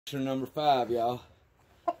Number 5, y'all.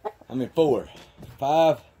 I mean 4.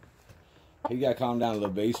 5. He got calmed down a little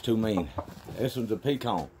bit. He's too mean. This one's a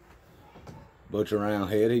pecan. Butcher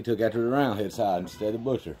roundhead. He took after the roundhead side instead of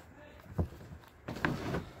butcher.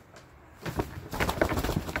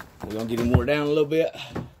 We're gonna get him wore down a little bit.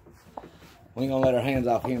 We ain't gonna let our hands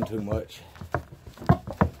off him too much.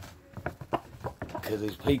 Because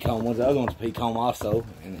these pecan ones, the other one's pecan also,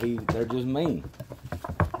 and they're just mean.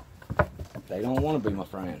 They don't want to be my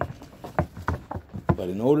friend. But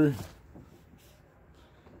in order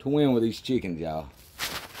to win with these chickens, y'all,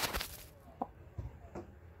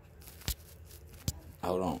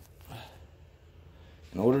 hold on.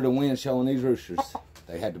 In order to win showing these roosters,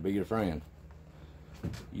 they had to be your friend.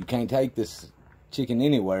 You can't take this chicken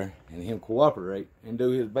anywhere and him cooperate and do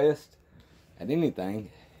his best at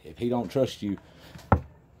anything if he don't trust you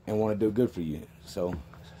and want to do good for you. So,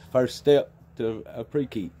 first step to a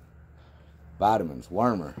pre-keep. Vitamins,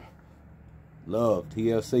 wormer, love,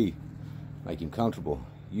 TLC, make him comfortable,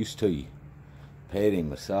 used to you, pet him,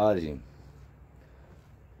 massage him,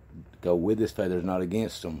 go with his feathers, not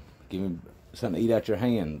against them, give him something to eat out your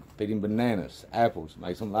hand, feed him bananas, apples,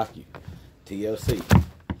 makes him like you, TLC,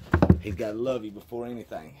 he's got to love you before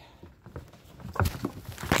anything.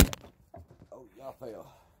 Oh, y'all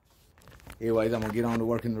fell. Anyways, I'm going to get on to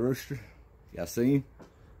working the rooster. Y'all see him?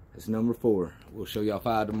 It's number 4. We'll show y'all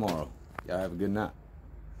 5 tomorrow. Y'all have a good night.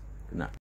 Good night.